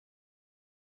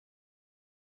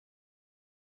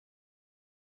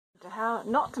To How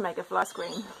Not to Make a Fly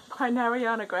Screen by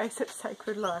Narayana Grace at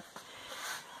Sacred Life.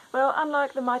 Well,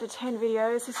 unlike the Mitre 10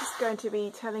 videos, this is going to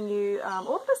be telling you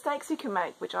all the mistakes you can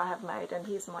make, which I have made, and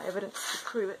here's my evidence to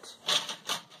prove it.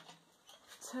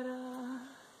 Ta-da!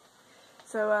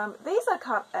 So these are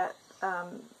cut at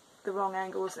the wrong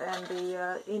angles, and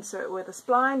the insert where the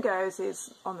spline goes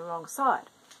is on the wrong side.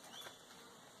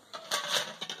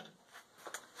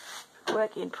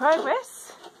 Work in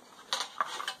progress.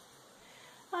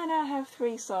 I now have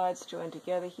 3 sides joined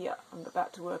together here. I'm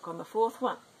about to work on the 4th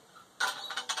one.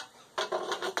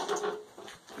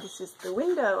 This is the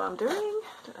window I'm doing.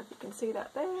 Don't know if you can see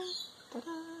that there.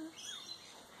 Ta-da.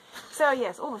 So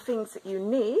yes, all the things that you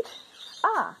need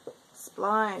are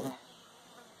spline,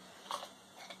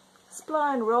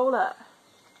 spline roller,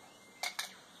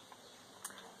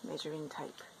 measuring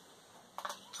tape,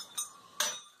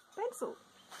 pencil,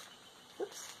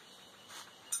 oops,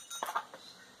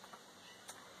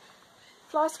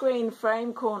 fly screen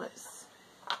frame corners.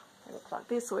 They look like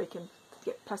this, or you can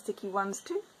get plasticky ones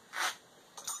too.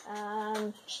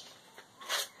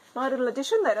 My little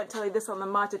addition, they don't tell you this on the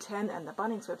Mitre 10 and the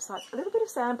Bunnings website, a little bit of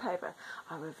sandpaper.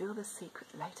 I'll reveal the secret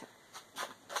later.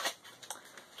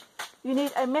 You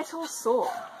need a metal saw,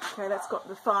 okay, that's got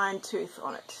the fine tooth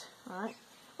on it, alright?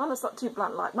 One that's not too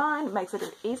blunt like mine, makes it a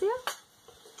bit easier.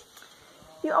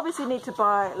 You obviously need to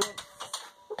buy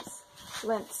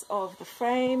lengths of the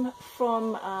frame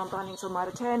from Bunnings or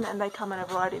Mitre 10, and they come in a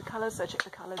variety of colours, so check the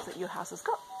colours that your house has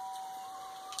got.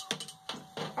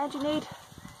 And you need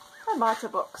a mitre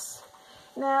box.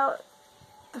 Now,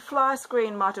 the fly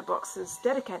screen mitre boxes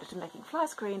dedicated to making fly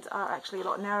screens are actually a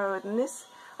lot narrower than this.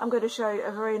 I'm going to show you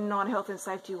a very non-health and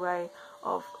safety way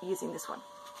of using this one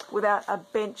without a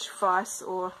bench, vise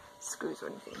or screws or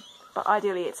anything. But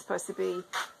ideally it's supposed to be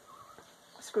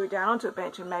screwed down onto a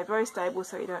bench and made very stable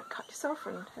so you don't cut yourself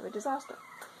and have a disaster.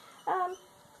 Yeah,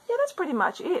 that's pretty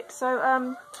much it.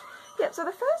 So yeah, so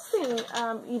the first thing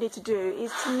you need to do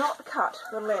is to not cut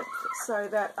the length so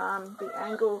that the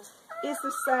angle is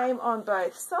the same on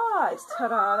both sides.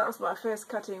 Ta-da! That was my first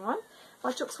cutting one.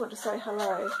 My chooks want to say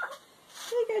hello.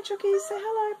 There you go, chookies. Say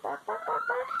hello. Bark, bark, bark,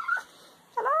 bark.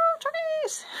 Hello,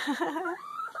 chookies.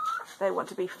 They want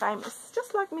to be famous,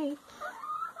 just like me.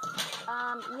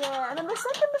 Yeah, and then the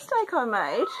second mistake I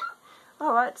made.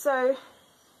 Alright, so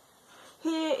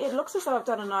here it looks as though I've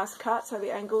done a nice cut, so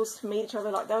the angles meet each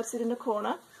other like they would sit in a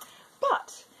corner.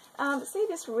 But, see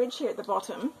this ridge here at the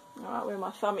bottom, alright, where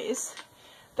my thumb is?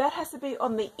 That has to be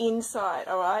on the inside,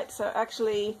 alright? So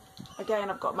actually, again,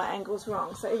 I've got my angles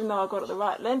wrong. So even though I got it the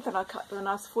right length and I cut the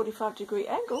nice 45-degree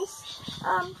angles,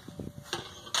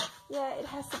 yeah, it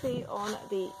has to be on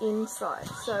the inside.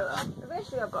 So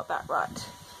eventually I've got that right.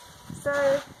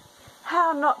 So,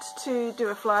 how not to do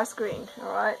a fly screen,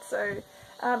 alright? So,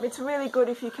 it's really good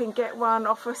if you can get one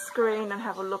off a screen and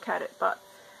have a look at it, but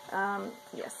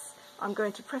yes, I'm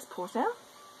going to press pause now.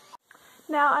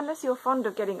 Now, unless you're fond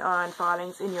of getting iron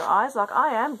filings in your eyes, like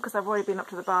I am, because I've already been up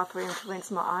to the bathroom to rinse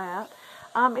my eye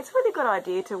out, it's a really good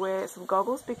idea to wear some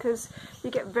goggles because you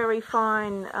get very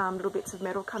fine little bits of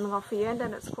metal coming off the end,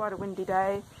 and it's quite a windy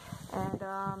day, and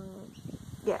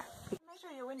yeah.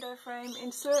 Measure your window frame,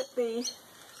 insert the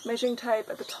measuring tape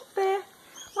at the top there,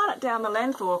 run it down the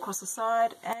length or across the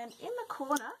side, and in the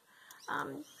corner,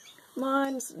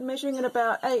 mine's measuring at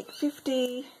about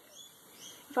 850.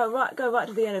 If I go right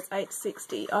to the end, it's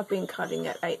 860. I've been cutting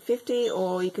at 850,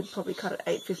 or you could probably cut at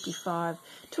 855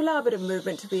 to allow a bit of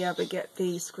movement to be able to get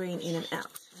the screen in and out.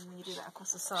 And then you do that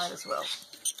across the side as well.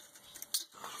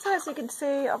 So as you can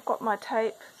see, I've got my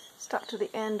tape stuck to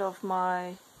the end of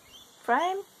my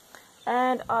frame,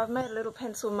 and I've made a little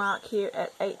pencil mark here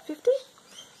at 850,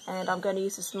 and I'm going to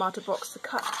use this mitre box to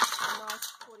cut a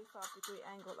nice 45-degree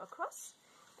angle across,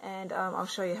 and I'll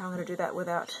show you how I'm going to do that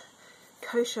without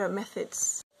kosher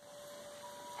methods.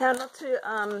 How not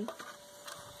to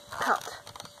cut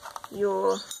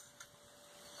your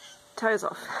toes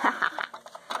off.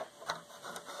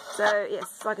 So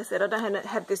yes, like I said, I don't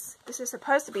have this. This is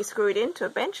supposed to be screwed into a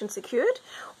bench and secured,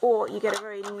 or you get a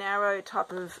very narrow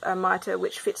type of mitre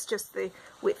which fits just the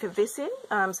width of this in.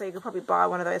 So you could probably buy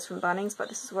one of those from Bunnings, but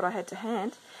this is what I had to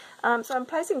hand. So I'm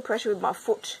placing pressure with my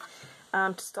foot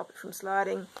to stop it from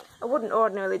sliding. I wouldn't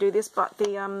ordinarily do this, but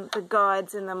the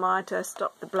guides in the mitre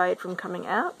stop the blade from coming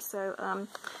out. So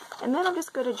and then I'm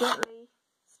just going to gently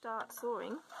start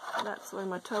sawing. That's sawing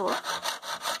my toe off.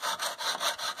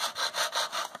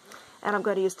 And I'm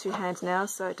going to use 2 hands now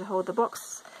so to hold the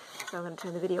box. So I'm going to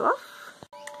turn the video off.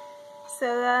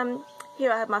 So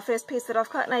here I have my first piece that I've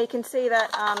cut. Now you can see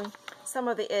that some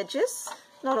of the edges,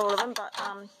 not all of them, but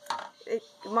it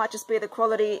might just be the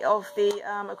quality of the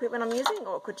equipment I'm using,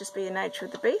 or it could just be the nature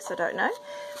of the beast, I don't know.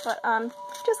 But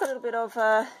just a little bit of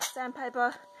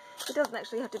sandpaper. It doesn't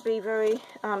actually have to be very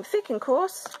thick and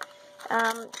coarse.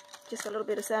 Just a little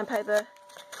bit of sandpaper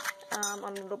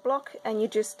on a little block, and you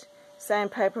just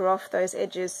sandpaper off those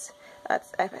edges.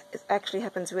 It actually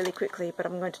happens really quickly, but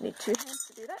I'm going to need 2 hands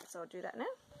to do that, so I'll do that now.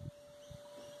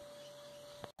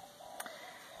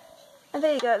 And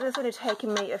there you go, that's only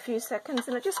taken me a few seconds,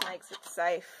 and it just makes it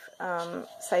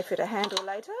safer to handle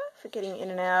later for getting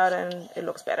in and out, and it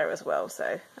looks better as well.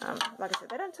 So, like I said,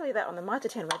 they don't tell you that on the Mitre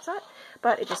 10 website,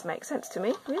 but it just makes sense to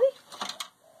me, really.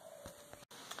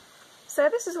 So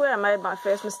this is where I made my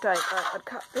first mistake. I'd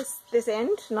cut this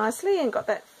end nicely and got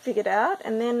that figured out,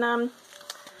 and then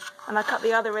and I cut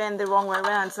the other end the wrong way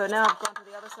around. So now I've gone to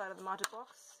the other side of the Mitre box,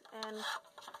 and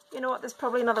you know what, there's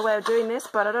probably another way of doing this,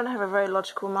 but I don't have a very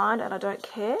logical mind, and I don't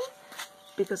care,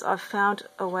 because I've found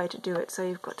a way to do it. So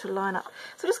you've got to line up.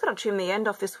 So I'm just going to trim the end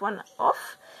off this one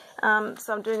off.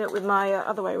 So I'm doing it with my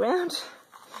other way around.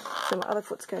 So my other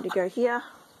foot's going to go here,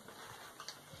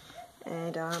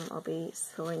 and I'll be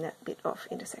sawing that bit off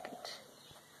in a second.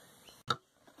 So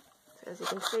as you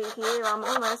can see here, I'm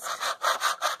almost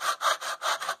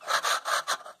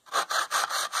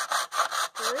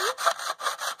through.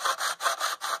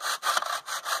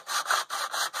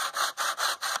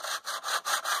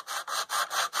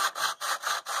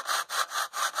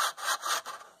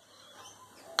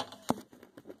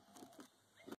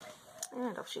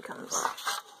 And off she comes.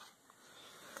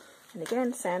 And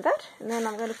again, sand that, and then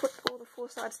I'm going to put all the 4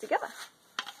 sides together.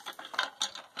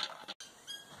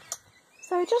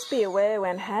 So just be aware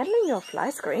when handling your fly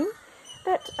screen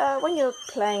that when you're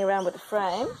playing around with the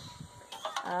frame,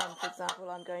 for example,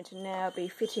 I'm going to now be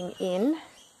fitting in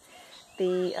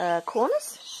the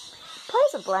corners.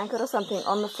 Place a blanket or something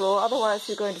on the floor, otherwise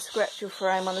you're going to scratch your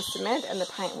frame on the cement and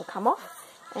the paint will come off,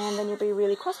 and then you'll be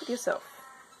really cross with yourself.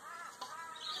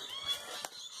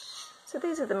 So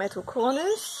these are the metal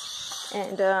corners.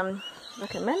 And if I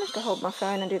can manage to hold my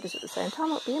phone and do this at the same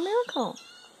time, it would be a miracle.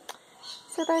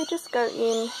 So they just go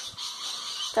in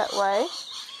that way.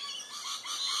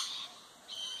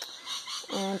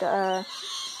 And, yeah,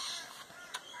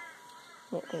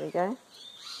 there we go.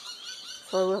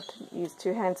 So I will have to use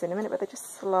 2 hands in a minute, but they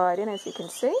just slide in, as you can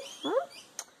see.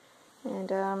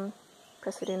 And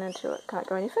press it in until it can't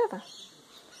go any further.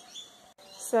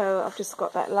 So I've just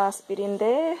got that last bit in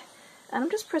there. And I'm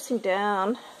just pressing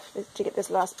down to get this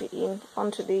last bit in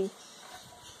onto the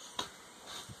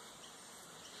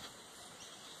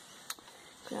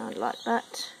ground like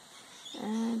that,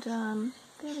 and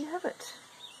there we have it,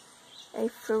 a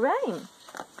frame,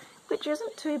 which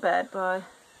isn't too bad by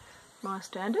my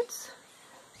standards.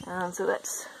 So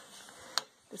that's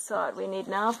the side we need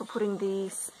now for putting the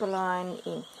spline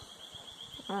in.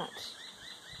 Right,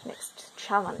 next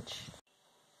challenge.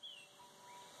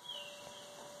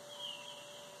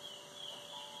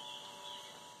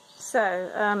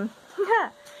 So,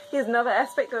 here's another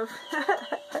aspect of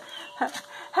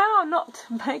how not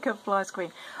to make a fly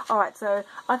screen. Alright, so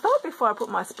I thought before I put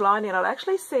my spline in, I'll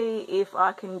actually see if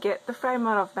I can get the frame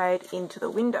that I've made into the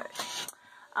window.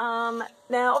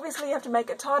 Now, obviously you have to make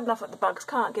it tight enough that the bugs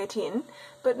can't get in,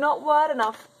 but not wide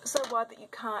enough, so wide that you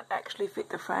can't actually fit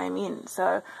the frame in.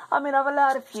 So, I mean, I've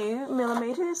allowed a few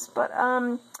millimetres, but,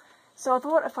 so I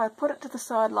thought if I put it to the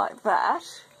side like that,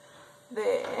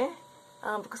 there,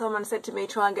 because someone said to me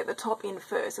try and get the top in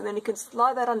first, and then you can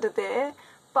slide that under there,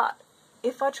 but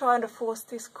if I try to force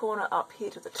this corner up here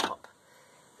to the top,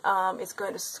 it's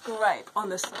going to scrape on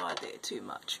the side there too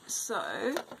much.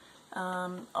 So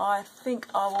I think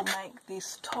I will make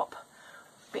this top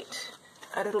bit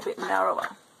a little bit narrower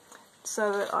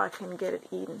so that I can get it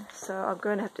in. So I'm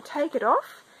going to have to take it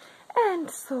off and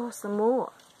saw some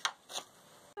more.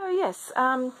 So yes,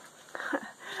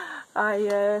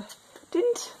 I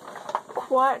didn't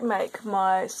quite make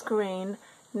my screen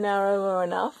narrow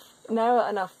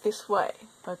enough this way,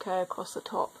 okay, across the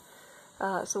top.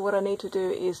 So what I need to do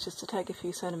is just to take a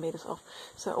few centimetres off,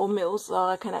 so, or mils, so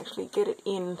I can actually get it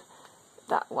in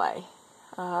that way,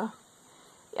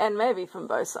 and maybe from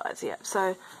both sides, yeah.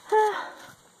 So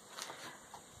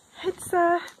it's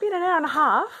been an hour and a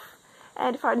half,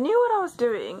 and if I knew what I was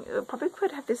doing, I probably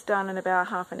could have this done in about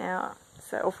half an hour,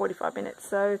 so, or 45 minutes.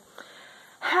 So,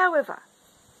 however,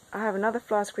 I have another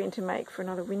fly screen to make for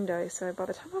another window, so by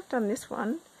the time I've done this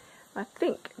one, I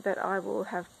think that I will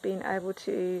have been able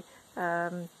to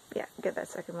yeah, get that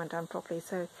second one done properly.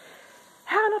 So,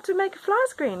 how not to make a fly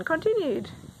screen continued.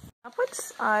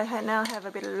 Upwards, I now have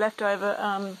a bit of leftover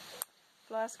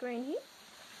fly screen here,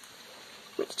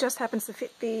 which just happens to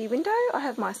fit the window. I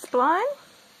have my spline,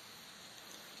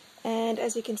 And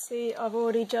as you can see, I've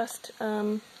already just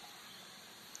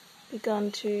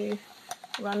begun to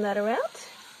run that around,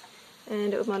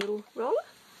 and it was my little roller.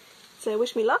 So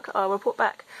wish me luck, I'll report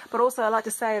back. But also I'd like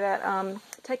to say that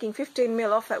taking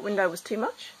 15mm off that window was too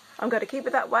much. I'm going to keep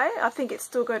it that way. I think it's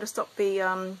still going to stop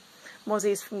the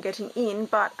mozzies from getting in,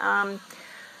 but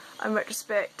in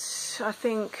retrospect, I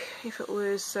think if it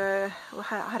was I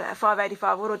had it at 585,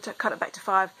 I would have cut it back to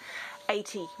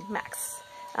 580 max.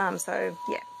 So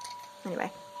yeah,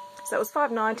 anyway. So it was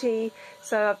 590,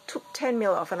 so I took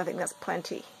 10mm off, and I think that's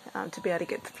plenty to be able to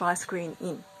get the fly screen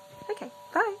in. Okay,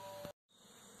 bye.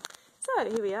 So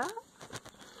here we are.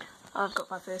 I've got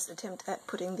my first attempt at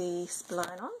putting the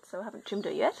spline on, so I haven't trimmed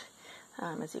it yet,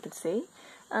 as you can see.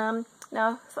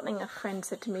 Now, something a friend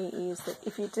said to me is that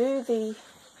if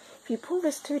you pull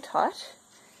this too tight,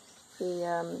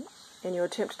 in your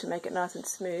attempt to make it nice and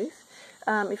smooth,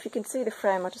 if you can see the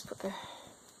frame, I'll just put the...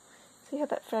 See how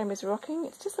that frame is rocking?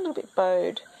 It's just a little bit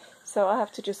bowed, so I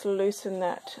have to just loosen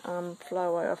that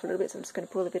flyway off a little bit. So I'm just going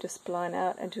to pull a bit of spline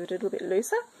out and do it a little bit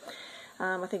looser.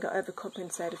 I think I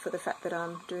overcompensated for the fact that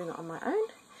I'm doing it on my own.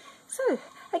 So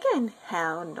again,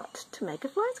 how not to make a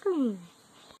fly screen.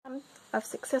 I've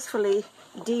successfully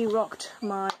de-rocked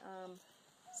my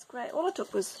scrape. All I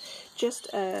took was just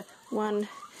one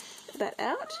that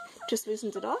out, just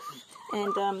loosened it off,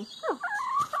 and oh,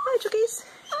 hi Chookies.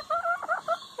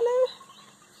 Hello.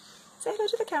 Say hello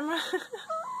to the camera.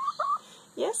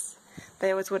 Yes,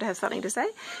 they always would have something to say.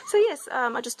 So yes,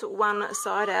 I just took one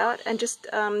side out and just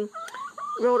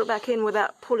rolled it back in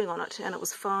without pulling on it, and it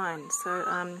was fine.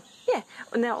 So yeah,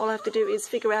 and now all I have to do is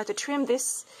figure out how to trim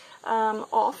this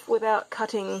off without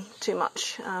cutting too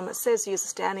much. It says use a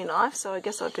Stanley knife, so I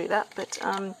guess I'll do that, but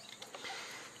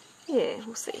yeah,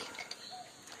 we'll see.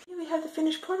 Here we have the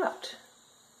finished product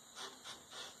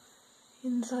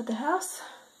inside the house.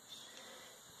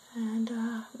 And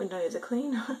windows are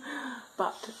clean,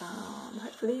 but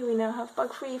hopefully we now have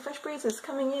bug-free fresh breezes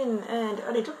coming in, and it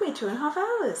only took me 2.5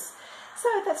 hours. So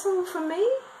that's all from me,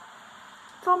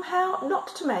 from how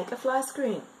not to make a fly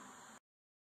screen.